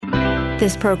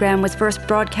This program was first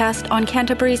broadcast on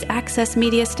Canterbury's access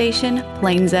media station,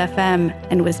 Plains FM,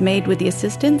 and was made with the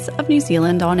assistance of New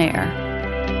Zealand On Air.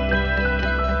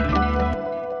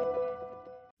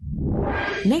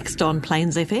 Next on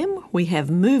Plains FM, we have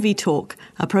Movietalk,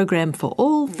 a program for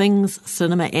all things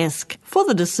cinema-esque, for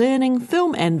the discerning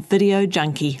film and video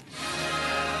junkie.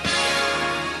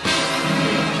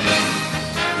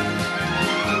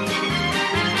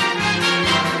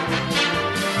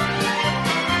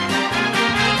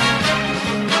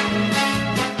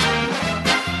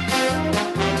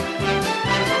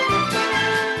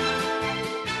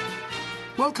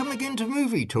 Welcome again to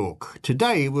Movie Talk.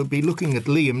 Today we'll be looking at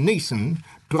Liam Neeson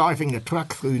driving a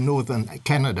truck through northern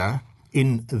Canada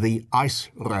in The Ice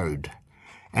Road,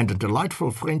 and a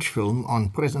delightful French film on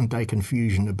present-day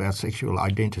confusion about sexual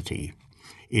identity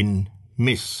in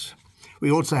Miss. We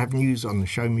also have news on the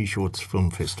Show Me Shorts Film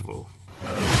Festival.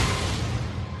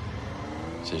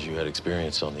 Says you had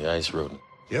experience on the ice road.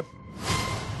 Yep.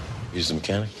 He's a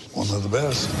mechanic? One of the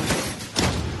best.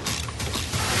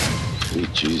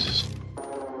 Sweet Jesus.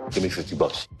 Give me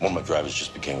 $50. One of my drivers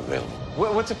just became available.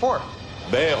 What's it for?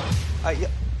 Bail.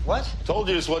 What? Told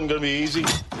you this wasn't going to be easy.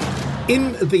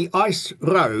 In The Ice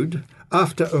Road,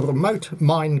 after a remote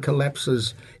mine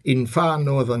collapses in far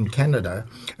northern Canada,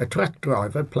 a truck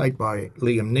driver, played by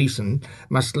Liam Neeson,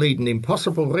 must lead an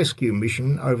impossible rescue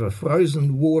mission over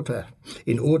frozen water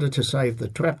in order to save the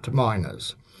trapped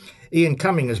miners. Ian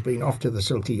Cumming has been off to the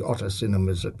Silky Otter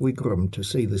cinemas at Wigram to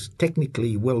see this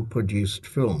technically well-produced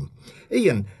film.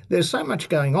 Ian, there's so much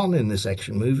going on in this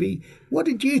action movie. What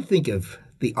did you think of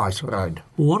The Ice Road?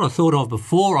 Well, what I thought of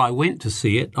before I went to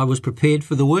see it, I was prepared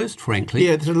for the worst, frankly.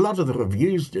 Yeah, there's a lot of the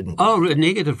reviews, didn't there? Oh,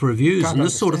 negative reviews and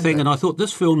this sort of thing. that. And I thought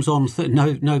this film's on,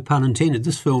 no pun intended,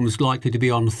 this film is likely to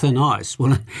be on thin ice.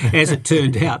 Well, as it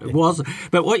turned out, it was.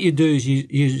 But what you do is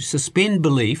you suspend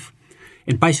belief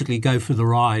and basically go for the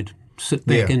ride. Sit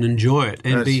back and enjoy it.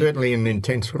 And it's certainly an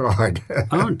intense ride.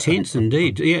 Oh, intense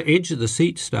indeed. Yeah, edge of the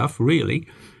seat stuff, really.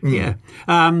 Yeah.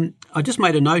 I just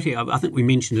made a note here. I think we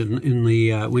mentioned it in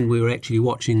the when we were actually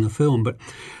watching the film, but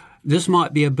this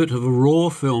might be a bit of a raw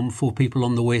film for people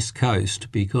on the West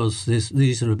Coast, because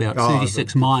these are about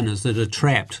 36 miners that are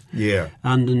trapped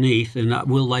underneath, and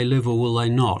will they live or will they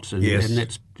not? And, and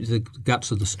that's the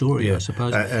guts of the story, I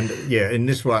suppose. In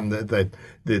this one, they've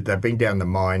been down the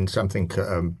mine, something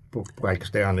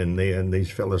breaks down in there, and these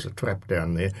fellas are trapped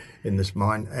down there in this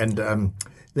mine. And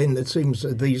then it seems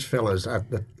that these fellas are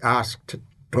asked to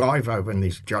drive over in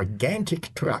these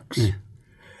gigantic trucks.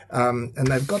 And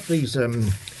they've got these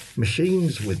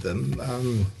machines with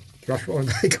them. Gosh, what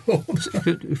are they called?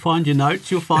 If you find your notes,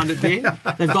 you'll find it there.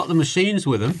 They've got the machines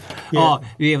with them.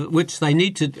 Which they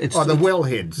need to... the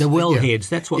wellheads. The wellheads,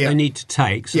 that's what they need to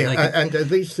take. So and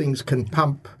these things can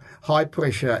pump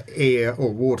high-pressure air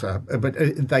or water, but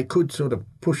they could sort of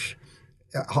push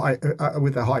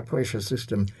with a high-pressure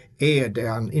system air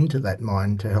down into that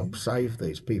mine to help save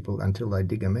these people until they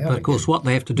dig them out. But of course, what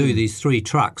they have to do, these three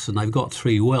trucks, and they've got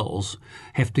three wells,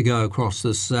 have to go across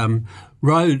this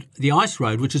road, the ice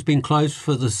road, which has been closed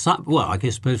for the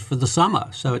for the summer.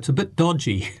 So it's a bit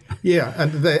dodgy. Yeah,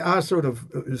 and there are sort of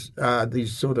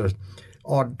these sort of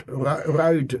odd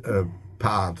road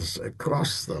paths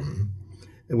across them,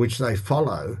 which they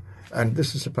follow. And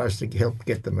this is supposed to help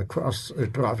get them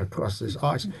drive across this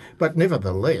ice. But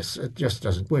nevertheless, it just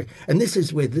doesn't work. And this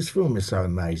is where this film is so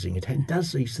amazing. It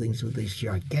does these things with these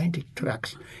gigantic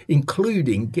trucks,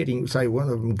 including getting, say, one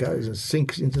of them goes and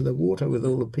sinks into the water with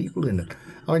all the people in it.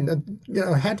 I mean,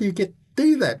 how do you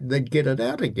do that and then get it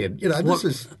out again? This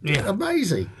is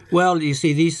amazing. Well, you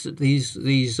see, these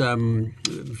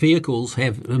vehicles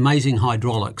have amazing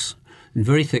hydraulics and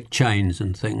very thick chains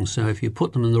and things. So if you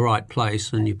put them in the right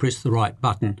place and you press the right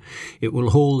button, it will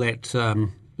haul that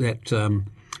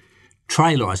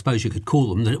trailer, I suppose you could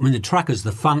call them. The truck is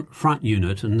the front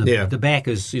unit, and the back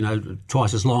is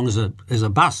twice as long as a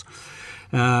bus.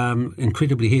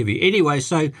 Incredibly heavy. Anyway,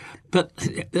 but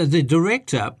the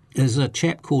director is a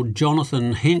chap called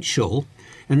Jonathan Henschel.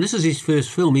 And this is his first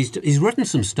film. He's written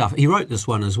some stuff. He wrote this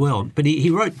one as well. But he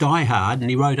wrote Die Hard and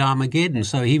he wrote Armageddon.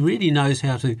 So he really knows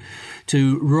how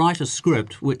to write a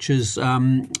script which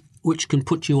can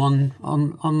put you on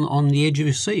the edge of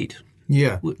your seat.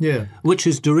 Yeah. Which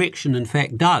his direction, in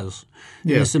fact, does.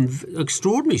 Yeah. There's some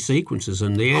extraordinary sequences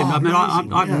in there.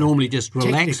 I'm normally just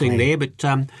relaxing there, but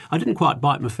I didn't quite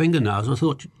bite my fingernails. I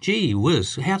thought, gee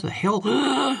whiz, how the hell...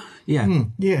 Yeah.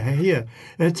 Yeah.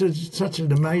 It's such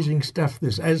an amazing stuff.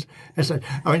 This, the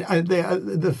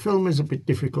film is a bit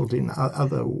difficult in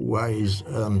other ways.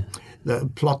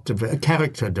 The plot,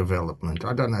 character development.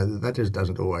 I don't know. That just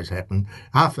doesn't always happen.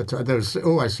 Half the time, there's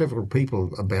always several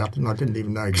people about, and I didn't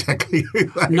even know exactly who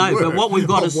they were. No, but what we've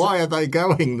got is why are they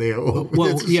going there?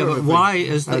 Well, yeah, but why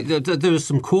is there are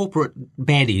some corporate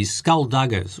baddies,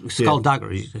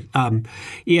 skullduggery.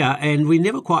 And we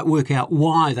never quite work out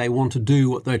why they want to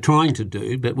do what they're trying to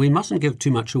do. But we mustn't give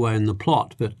too much away in the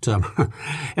plot. But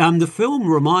the film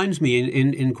reminds me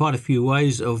in quite a few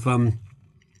ways of the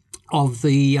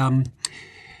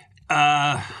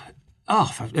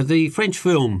French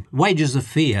film Wages of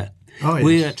Fear,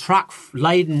 where a truck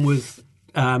laden with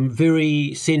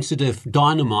very sensitive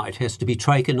dynamite has to be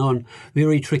taken on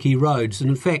very tricky roads.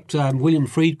 And in fact, William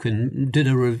Friedkin did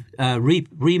a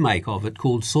remake of it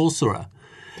called Sorcerer.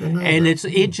 And it's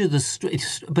edge of the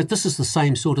street, but this is the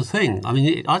same sort of thing. I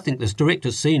mean, I think this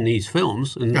director's seen these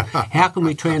films, and how can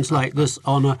we translate this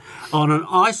on an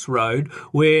ice road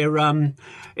where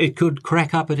it could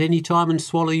crack up at any time and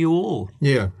swallow you all?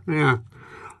 Yeah.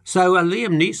 So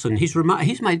Liam Neeson, he's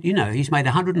made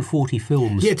 140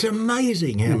 films. Yeah, it's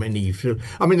amazing how many films.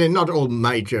 I mean, they're not all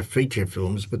major feature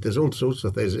films, but there's all sorts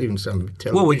of. There's even some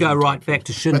television. Well, we go right back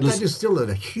to Schindler's. But that is still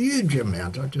a huge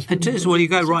amount. It is. Well, you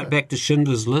go right back to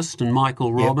Schindler's List and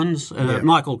Michael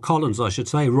Collins, I should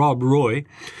say, Rob Roy.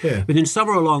 Yeah. But then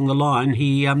somewhere along the line,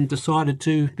 he decided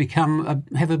to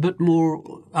have a bit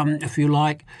more, if you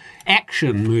like,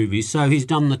 action movies. So he's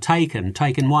done the Taken 1,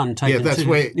 Taken 2. Yeah, that's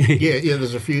where.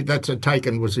 There's a few. That's a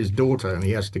Taken was his daughter, and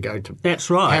he has to go to.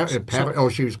 That's right.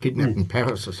 She was kidnapped in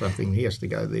Paris or something. He has to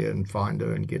go there and find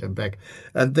her and get her back.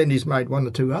 And then he's made one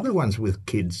or two other ones with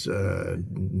kids,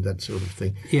 that sort of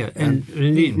thing. Yeah,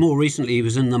 and more recently he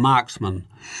was in The Marksman.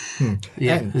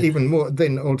 Yeah. And even more,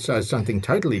 then also something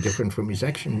totally different from his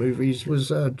action movies was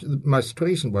the most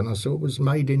recent one I saw was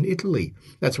Made in Italy.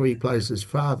 That's where he plays his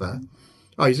father.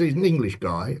 Oh, he's an English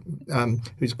guy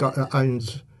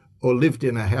owns or lived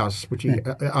in a house which he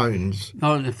owns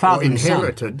the father or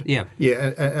inherited. And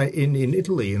son. In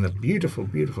Italy, in a beautiful,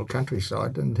 beautiful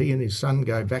countryside, and he and his son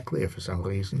go back there for some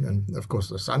reason, and of course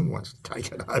the son wants to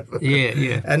take it over.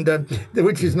 Yeah. And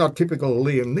which is not typical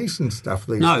Liam Neeson stuff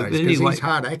these days, because he's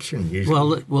hard action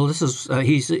usually. Well, this is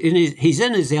he's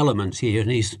in his element here, and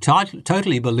he's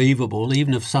totally believable,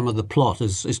 even if some of the plot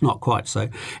is not quite so.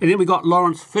 And then we got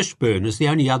Lawrence Fishburne as the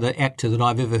only other actor that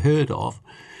I've ever heard of.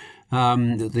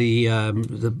 The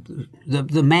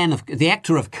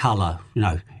actor of colour,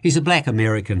 he's a black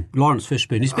American, Lawrence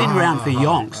Fishburne. He's been around for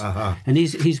yonks, and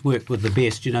he's worked with the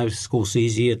best,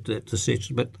 Scorsese at the set.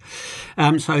 But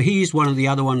so he's one of the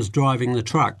other ones driving the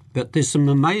truck. But there's some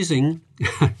amazing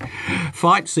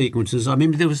fight sequences. I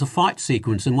remember there was a fight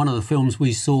sequence in one of the films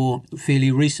we saw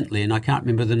fairly recently, and I can't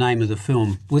remember the name of the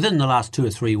film, within the last 2 or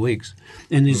 3 weeks.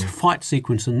 And there's a fight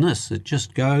sequence in this that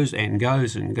just goes and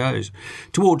goes and goes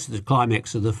towards the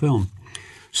climax of the film.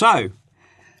 So...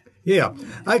 Yeah.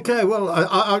 Okay. Well,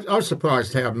 I was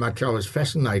surprised how much I was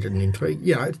fascinated and intrigued.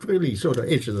 It's really sort of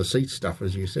edge of the seat stuff,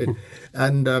 as you said,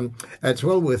 and it's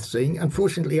well worth seeing.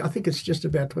 Unfortunately, I think it's just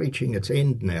about reaching its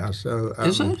end now. So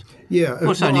is it? Yeah.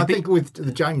 I think with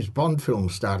the James Bond film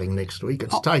starting next week,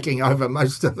 it's taking over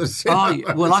most of the cinema.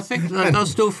 Oh, well, I think they'll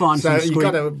still find some. So you've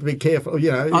got to be careful.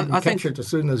 I catch it as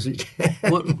soon as you can.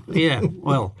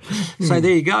 So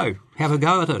there you go. Have a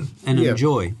go at it and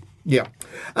enjoy. Yeah.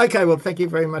 Okay, well, thank you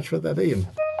very much for that, Ian.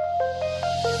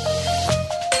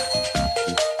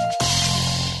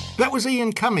 That was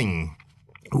Ian Cumming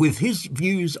with his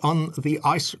views on the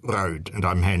ice road. And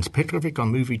I'm Hans Petrovic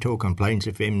on Movietalk on Plains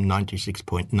FM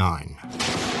 96.9.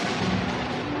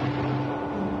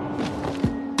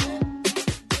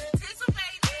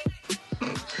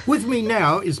 With me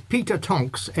now is Peter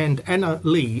Tonks and Anna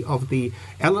Lee of the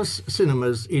Alice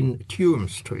Cinemas in Tuam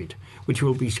Street, which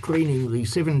will be screening the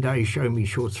 7-day Show Me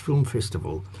Shorts Film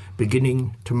Festival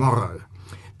beginning tomorrow.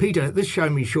 Peter, this Show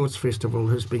Me Shorts Festival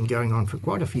has been going on for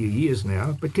quite a few years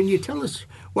now, but can you tell us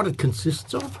what it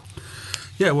consists of?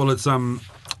 Yeah, well, it's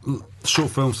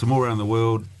short films from all around the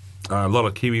world, a lot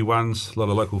of Kiwi ones, a lot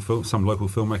of some local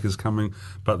filmmakers coming,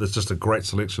 but there's just a great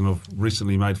selection of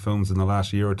recently made films in the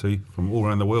last year or two from all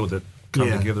around the world that come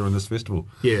together in this festival.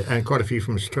 Yeah, and quite a few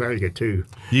from Australia too.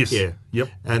 Yes. Yeah. Yep.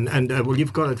 And well,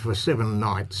 you've got it for 7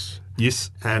 nights.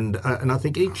 Yes. And I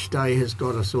think each day has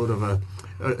got a sort of a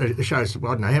shows, I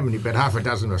don't know how many, but half a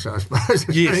dozen or so, I suppose.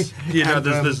 Yes, and,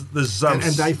 there's and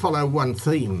they follow one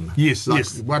theme. Yes, like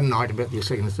yes. One night, about the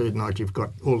second and third night, you've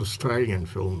got all Australian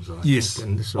films. I Yes, think,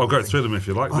 and this I'll go through them if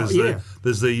you like.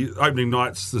 There's the opening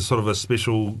nights. There's sort of a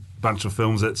special bunch of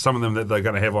films that some of them that they're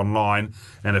going to have online,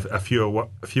 and a few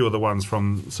of the ones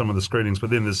from some of the screenings. But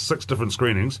then there's 6 different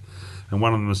screenings, and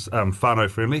one of them is whānau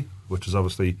friendly, which is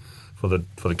obviously for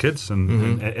the kids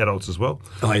and adults as well.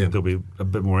 Oh, yeah. There'll be a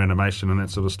bit more animation and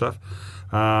that sort of stuff.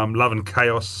 Love and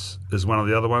Chaos is one of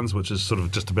the other ones, which is sort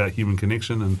of just about human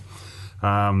connection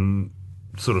and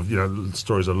sort of,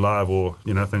 stories of love or,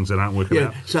 things that aren't working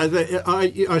out. So I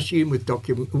assume with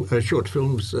short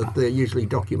films, they're usually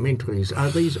documentaries. Are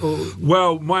these all?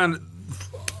 Well,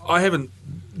 I haven't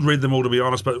read them all, to be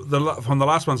honest, but from the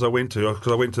last ones I went to,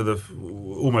 because I went to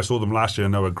almost all of them last year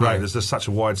and they were great. There's just such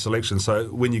a wide selection. So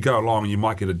when you go along, you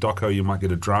might get a doco, you might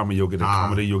get a drama, you'll get a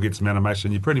comedy, you'll get some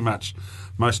animation. You pretty much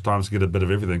most times get a bit of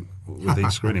everything with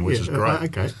each screening, which is great.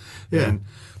 Okay, yeah. And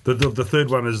the third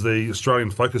one is the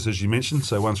Australian focus, as you mentioned.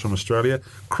 So one's from Australia.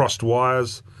 Crossed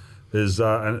Wires is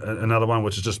another one,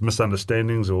 which is just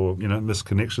misunderstandings or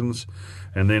misconnections,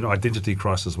 and then Identity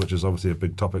Crisis, which is obviously a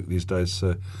big topic these days.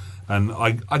 So, and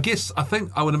I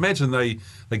would imagine they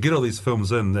get all these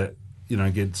films in that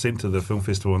get sent to the film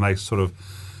festival, and they sort of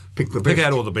pick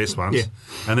out all the best ones,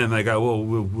 and then they go, well,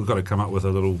 we've got to come up with a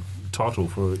little title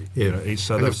for each.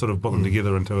 So they've sort of put them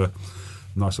together into a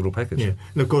nice little package. Yeah,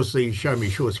 and of course the Show Me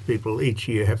Shorts people each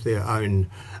year have their own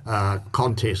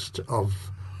contest of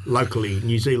locally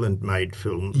New Zealand-made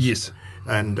films. Yes.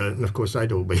 And of course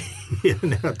they'd all be here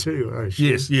now too. I assume.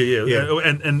 Yes, yeah.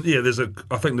 And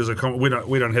I think there's a we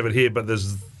don't have it here, but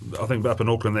I think up in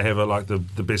Auckland they have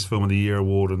the best film of the year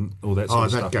award and all that sort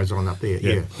of stuff. Oh, that goes on up there.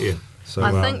 Yeah. So,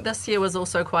 I think this year was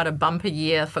also quite a bumper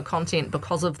year for content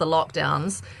because of the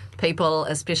lockdowns. People,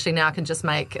 especially now, can just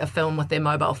make a film with their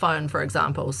mobile phone, for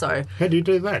example. So, how do you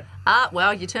do that?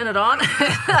 Well, you turn it on.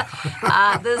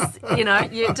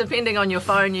 Depending on your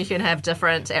phone, you can have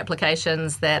different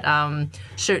applications that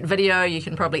shoot video. You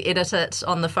can probably edit it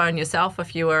on the phone yourself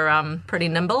if you were pretty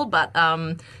nimble. But,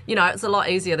 it's a lot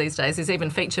easier these days. There's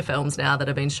even feature films now that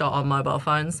have been shot on mobile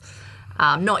phones.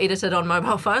 Not edited on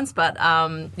mobile phones, but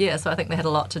so I think they had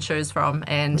a lot to choose from.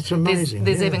 And it's amazing,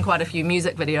 there's even quite a few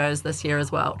music videos this year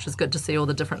as well, which is good to see all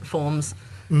the different forms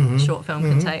short film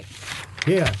can take.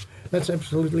 Yeah, that's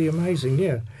absolutely amazing,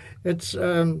 yeah. It's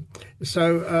I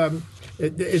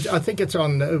think it's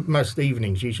on most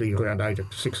evenings, usually around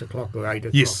 6 o'clock or 8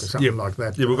 o'clock or something like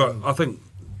that. Yeah, we've got, I think,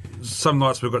 some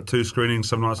nights we've got 2 screenings,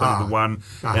 some nights only the one,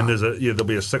 and there'll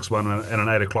be a 6 one and an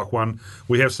 8 o'clock one.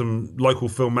 We have some local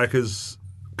filmmakers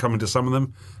coming to some of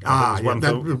them.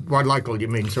 By local you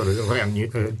mean sort of around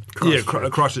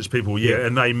Christchurch? Christchurch people,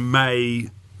 and they may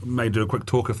do a quick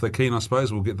talk if they're keen. I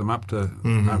suppose we'll get them up to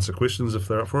answer questions if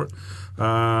they're up for it.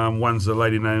 One's a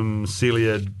lady named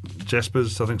Celia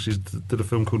Jaspers. I think she did a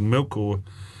film called Milk,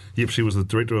 she was the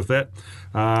director of that.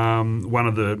 One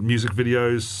of the music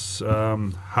videos,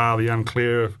 Harley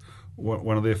Unclear,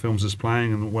 one of their films is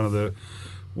playing, and one of the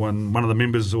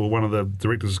members or one of the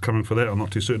directors is coming for that. I'm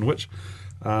not too certain which.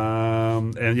 There's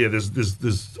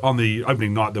on the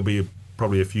opening night there'll be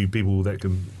probably a few people that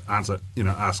can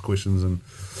ask questions and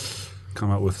come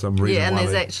up with some reason. Yeah, and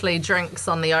there's actually drinks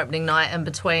on the opening night in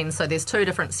between. So there's 2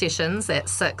 different sessions at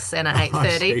 6 and at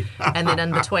 8:30, and then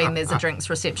in between there's a drinks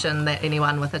reception that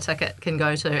anyone with a ticket can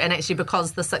go to. And actually,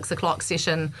 because the 6 o'clock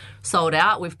session sold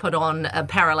out, we've put on a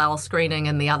parallel screening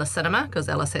in the other cinema because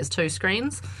Alice has 2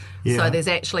 screens. Yeah. So there's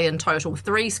actually in total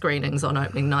 3 screenings on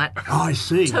opening night. Oh, I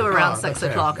see. 2 around 6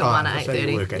 o'clock and 1 at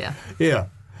 8:30. Yeah.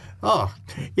 Oh,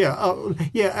 yeah.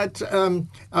 I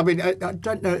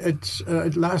don't know. It's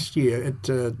last year.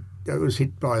 It was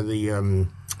hit by the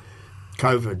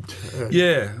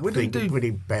COVID. We didn't do pretty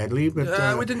badly,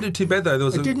 but we didn't do too bad though.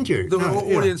 Didn't you? The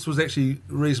audience was actually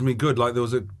reasonably good. Like there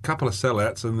was a couple of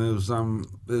sellouts, and there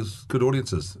was good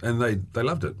audiences, and they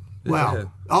loved it. Wow. Yeah.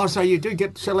 Oh, so you do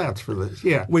get sellouts for this?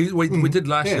 Yeah. We did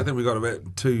last year. I think we got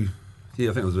about 2.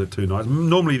 Yeah, I think it was about 2 nights.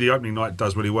 Normally, the opening night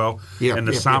does really well, and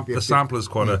the sample is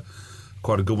quite a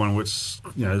good one. Which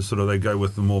sort of they go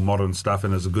with the more modern stuff,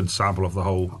 and is a good sample of the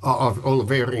whole of all the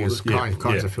various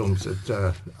kinds of films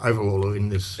that overall are in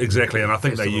this. Exactly, and I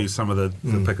think festival. they use some of the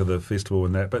pick of the festival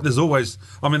in that. But there's always,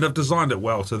 they've designed it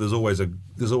well, so there's always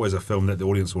a film that the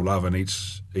audience will love in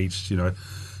each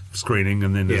screening,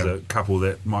 and then there's a couple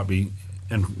that might be,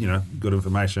 good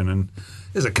information and.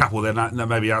 There's a couple that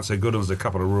maybe aren't so good, and there's a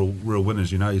couple of real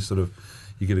winners. You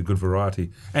you get a good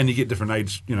variety, and you get different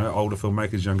age, older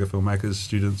filmmakers, younger filmmakers,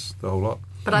 students, the whole lot.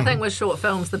 But I think with short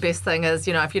films, the best thing is,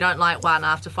 if you don't like one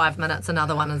after 5 minutes,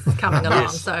 another one is coming along.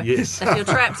 Yes. If you're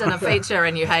trapped in a feature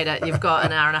and you hate it, you've got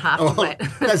an hour and a half to wait.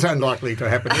 That's unlikely to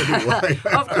happen anyway.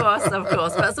 Of course.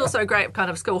 But it's also great kind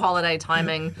of school holiday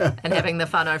timing and having the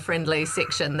whānau-friendly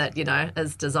section that,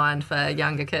 is designed for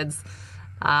younger kids.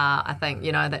 I think,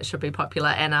 that should be popular.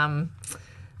 And,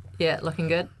 looking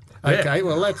good. Okay,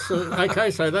 well, that's... okay,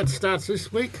 so that starts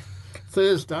this week.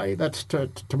 Thursday, that's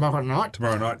tomorrow night.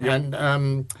 Tomorrow night,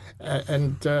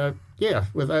 yeah.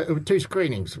 With 2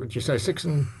 screenings, would you say 6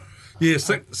 and... Yeah,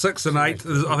 6 and 8.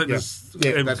 I think there's...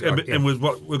 And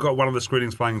we've got one of the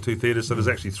screenings playing in 2 theatres, so there's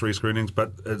actually 3 screenings,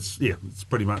 but it's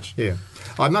pretty much... Yeah.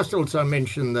 I must also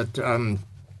mention that...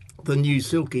 the new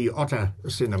Silky Otter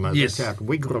cinema that's out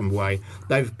Wigram Way,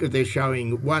 they're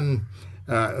showing one...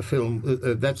 film,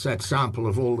 that's that sample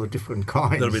of all the different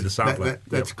kinds. That'll be the sampler.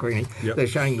 That screening. Yep. They're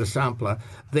showing the sampler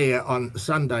there on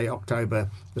Sunday, October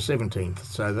the 17th.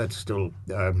 So that's still...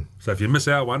 so if you miss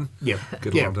our one, get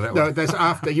along to that one. No, that's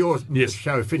after your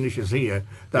show finishes here.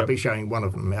 They'll be showing one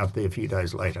of them out there a few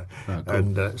days later. Oh, cool.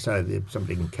 And so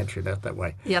somebody can catch it out that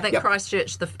way. Yeah, I think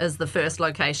Christchurch is the first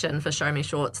location for Show Me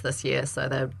Shorts this year. So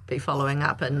they'll be following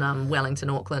up in Wellington,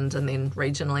 Auckland, and then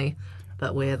regionally.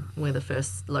 But we're the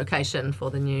first location for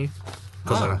the new...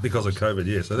 Because of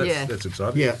COVID, so that's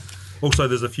exciting. Yeah. Also,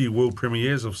 there's a few world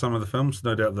premieres of some of the films,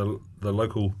 no doubt the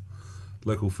local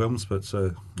films, but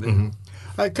so... Yeah. Mm-hmm.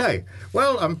 Okay,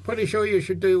 well, I'm pretty sure you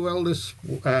should do well this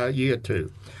year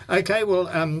too. Okay, well,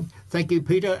 thank you,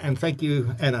 Peter, and thank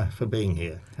you, Anna, for being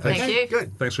here. Thank you.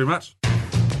 Good. Thanks very much.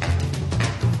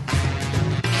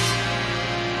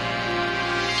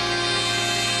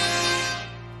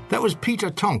 That was Peter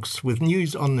Tonks with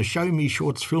news on the Show Me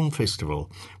Shorts Film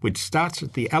Festival, which starts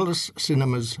at the Alice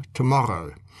Cinemas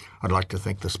tomorrow. I'd like to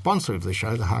thank the sponsor of the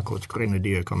show, the Harcourt's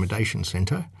Grenadier Accommodation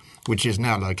Centre, which is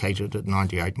now located at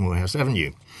 98 Moorhouse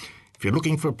Avenue. If you're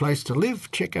looking for a place to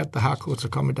live, check out the Harcourt's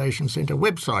Accommodation Centre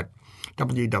website,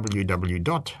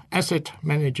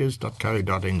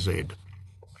 www.assetmanagers.co.nz.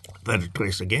 That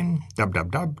address again,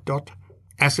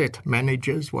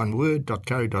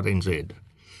 www.assetmanagers.co.nz.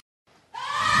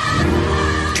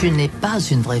 Tu n'es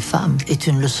pas une vraie femme et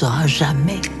tu ne le seras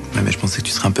jamais. Mais je pensais que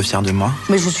tu serais un peu fière de moi.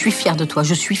 Mais je suis fière de toi,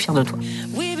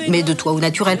 Mais de toi au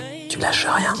naturel. Tu lâches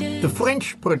rien. The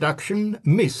French production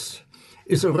Miss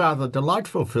is a rather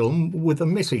delightful film with a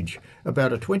message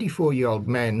about a 24-year-old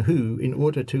man who, in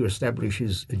order to establish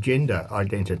his gender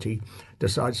identity,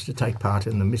 decides to take part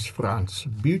in the Miss France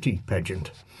beauty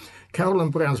pageant. Carolyn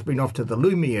Brown's been off to the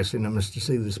Lumiere cinemas to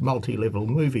see this multi-level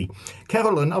movie.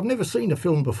 Carolyn, I've never seen a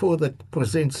film before that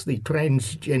presents the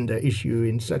transgender issue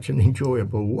in such an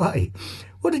enjoyable way.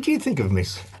 What did you think of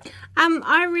Miss?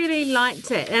 I really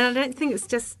liked it, and I don't think it's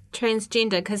just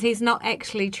transgender because he's not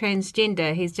actually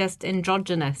transgender, he's just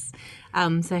androgynous.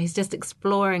 So he's just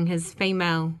exploring his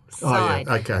female side,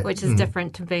 which is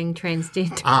different to being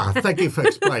transgender. Thank you for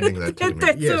explaining that to me.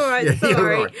 That's all right,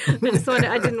 sorry. Right.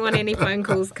 I didn't want any phone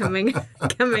calls coming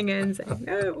in saying,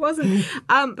 no, it wasn't.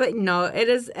 But no,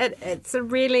 it's a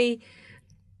really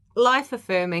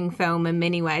life-affirming film in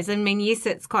many ways. I mean, yes,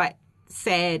 it's quite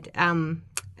sad,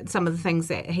 some of the things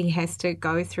that he has to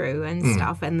go through and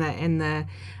stuff, and the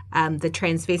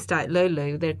transvestite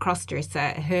Lulu, the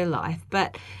crossdresser, her life,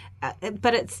 but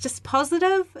it's just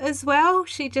positive as well.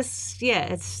 She just,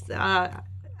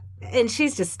 and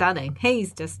she's just stunning.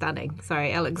 He's just stunning.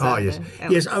 Sorry, Alexander. Oh,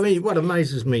 yes. I mean, what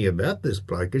amazes me about this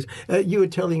bloke is you were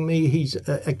telling me he's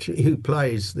actually who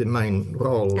plays the main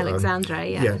role. Alexandra,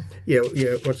 yeah.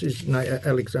 What's his name?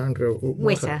 Alexandra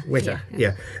Wetter.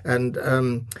 Yeah. And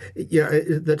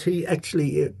that he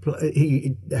actually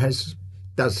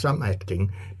does some acting,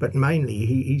 but mainly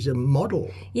he's a model.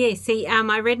 Yes,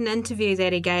 I read an interview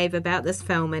that he gave about this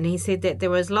film, and he said that there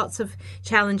was lots of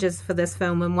challenges for this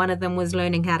film, and one of them was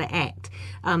learning how to act,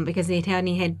 because he'd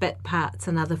only had bit parts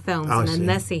in other films, and in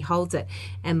this he holds it.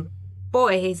 And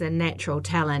boy, he's a natural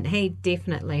talent. He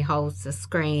definitely holds the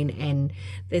screen, and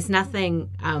there's nothing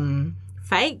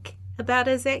fake about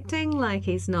his acting. Like,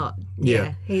 he's not.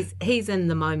 Yeah, he's in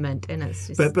the moment, and it's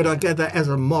just. But I gather as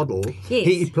a model,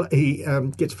 yes. he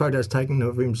gets photos taken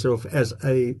of himself as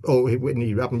when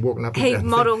he's up and walking up. He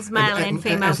models male and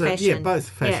female fashion. Both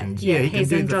fashions. Yeah, he can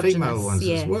do the female ones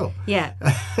as well. Yeah,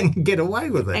 and get away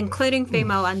with it, including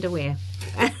female underwear.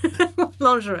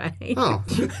 Lingerie. Oh.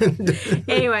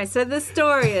 Anyway, so the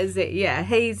story is that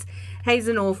he's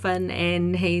an orphan,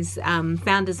 and he's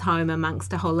found his home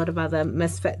amongst a whole lot of other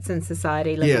misfits in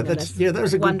society living in this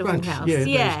that's a good wonderful bunch. house.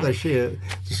 They share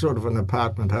sort of an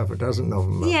apartment, half a dozen of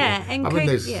them. Yeah, and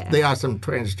there are some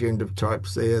transgender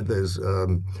types there.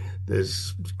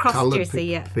 There's coloured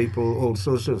people, all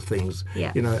sorts of things.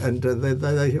 Yeah. And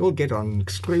they all get on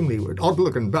extremely well.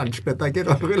 Odd-looking bunch, but they get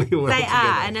on really well They together.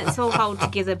 are, and it's all held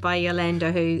together by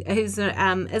Yolanda, who's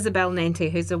Isabelle Nanty,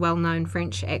 who's a well-known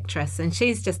French actress, and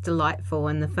she's just delightful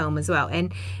in the film as well.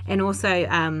 And also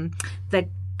the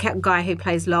guy who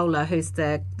plays Lola, who's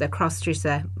the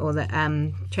cross-dresser or the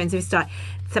transvestite,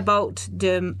 Thibault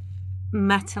de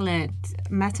Mattenberg.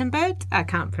 I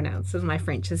can't pronounce it. My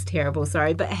French is terrible,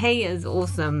 sorry, but he is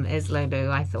awesome as Lulu,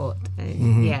 I thought.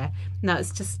 Yeah, no,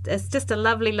 it's just a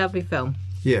lovely, lovely film.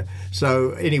 Yeah.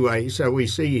 So anyway, we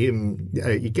see him.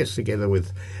 He gets together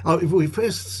with. We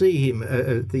first see him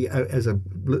as a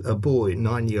boy,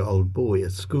 9-year-old boy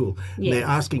at school. Yes. And they're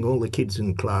asking all the kids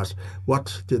in class,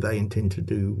 what do they intend to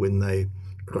do when they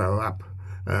grow up?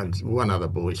 And one other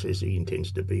boy says he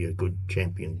intends to be a good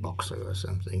champion boxer or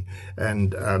something.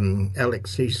 And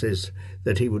Alex, he says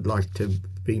that he would like to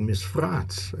be Miss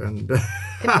France. And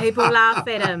people laugh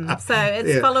at him. So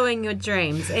it's following your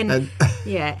dreams. And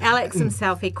Alex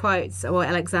himself, he quotes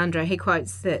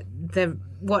that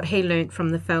what he learnt from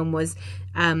the film was,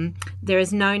 there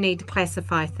is no need to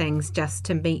classify things, just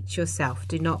to meet yourself.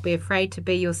 Do not be afraid to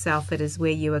be yourself. It is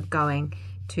where you are going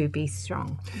to be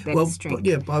strong.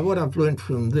 By what I've learnt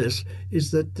from this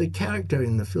is that the character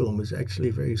in the film is actually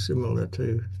very similar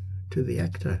to the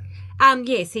actor.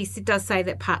 Yes, he does say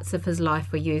that parts of his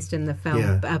life were used in the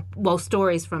film,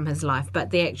 stories from his life,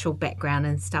 but the actual background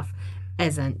and stuff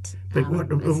isn't. But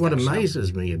what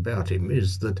amazes me about him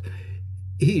is that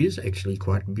he is actually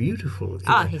quite beautiful in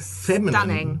a he's feminine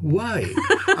stunning way.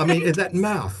 I mean, that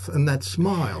mouth and that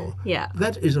smile. Yeah.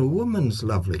 That is a woman's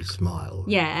lovely smile.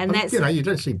 Yeah, and that's... you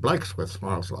don't see blokes with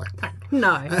smiles like that.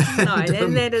 No,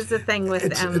 and that is the thing with...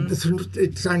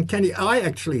 It's uncanny. I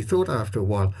actually thought after a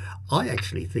while, I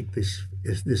actually think this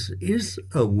is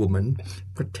a woman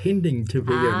pretending to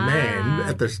be a man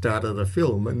at the start of the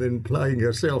film and then playing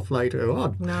herself later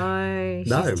on. No,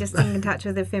 she's just in touch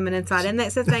with her feminine side. And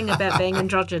that's the thing about being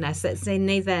androgynous. It's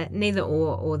neither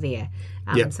or there.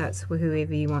 So it's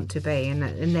whoever you want to be,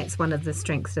 and that's one of the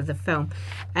strengths of the film.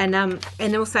 And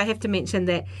also I have to mention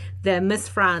that the Miss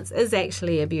France is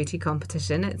actually a beauty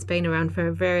competition. It's been around for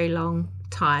a very long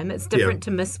time. It's different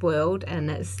to Miss World,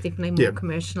 and it's definitely more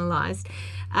commercialised.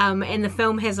 And the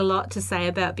film has a lot to say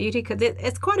about beauty, because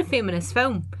it's quite a feminist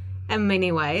film in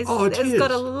many ways. It's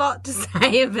got a lot to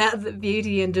say about the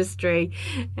beauty industry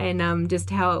and just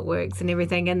how it works and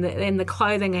everything. And the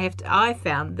clothing, I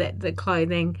found that the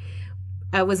clothing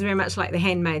was very much like The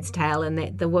Handmaid's Tale, in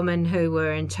that the women who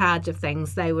were in charge of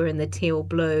things, they were in the teal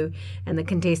blue, and the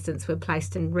contestants were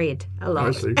placed in red a lot.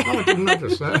 I see. I didn't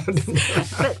notice that.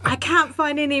 But I can't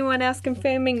find anyone else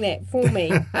confirming that for me.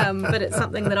 But it's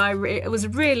something that it was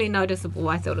really noticeable.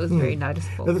 I thought it was very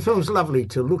noticeable. Well, the film's lovely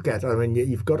to look at. I mean,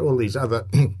 you've got all these other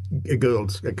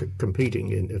girls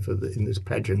competing in this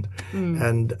pageant,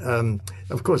 and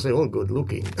of course they're all good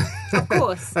looking. Of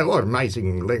course. They've got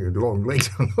amazing long legs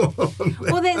on all of them.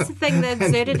 Well, that's the thing, the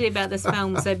absurdity about this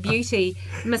film. So beauty,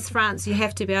 Miss France, you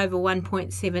have to be over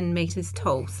 1.7 metres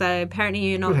tall. So apparently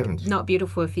you're not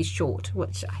beautiful if you're short,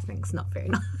 which I think is not very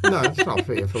nice. No, it's not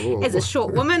fair for all. As a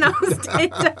short woman, I was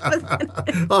stand up with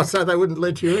that. Oh, so they wouldn't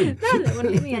let you in? No, they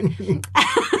wouldn't let me in.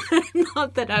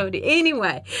 Not that I would.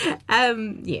 Anyway,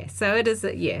 so it is,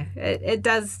 it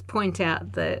does point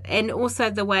out and also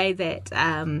the way that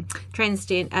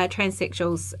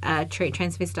transsexuals,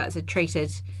 transvestites are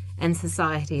treated in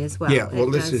society as well. Yeah,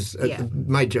 well, this is a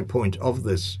major point of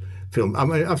this film. I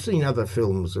mean, I've seen other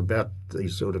films about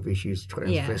these sort of issues,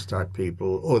 transvestite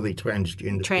people or the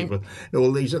transgender people.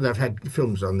 All these, they've had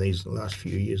films on these in the last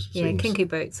few years. Yeah, Kinky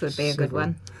Boots would be a good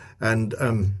one. And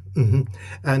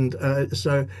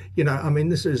so, I mean,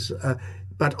 this is...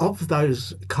 but of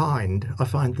those kind, I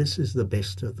find this is the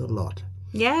best of the lot.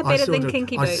 Yeah, better than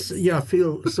Kinky Boots. I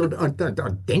feel sort of... I don't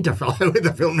identify with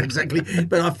the film exactly,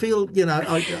 but I feel,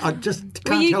 I just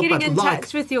can't help but like... Were you getting in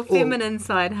touch with your feminine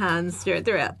side, Hans,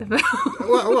 throughout the film?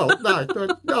 Well, no,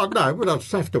 but I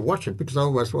just have to watch it because I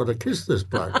almost want to kiss this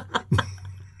bloke.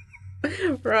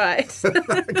 Right.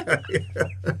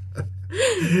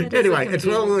 Anyway, it's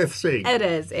well worth seeing. It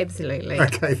is, absolutely.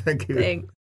 Okay, thank you.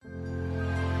 Thanks.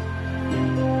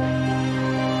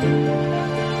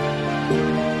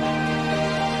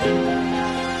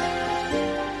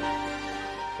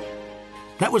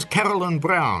 That was Carolyn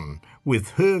Brown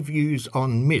with her views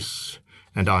on Miss.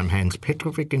 And I'm Hans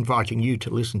Petrovic, inviting you to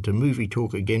listen to Movie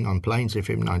Talk again on Plains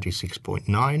FM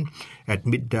 96.9 at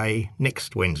midday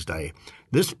next Wednesday.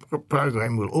 This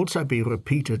program will also be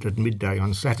repeated at midday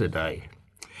on Saturday.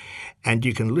 And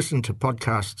you can listen to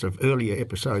podcasts of earlier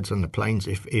episodes on the Plains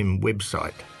FM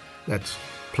website. That's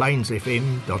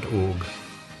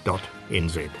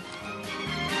plainsfm.org.nz.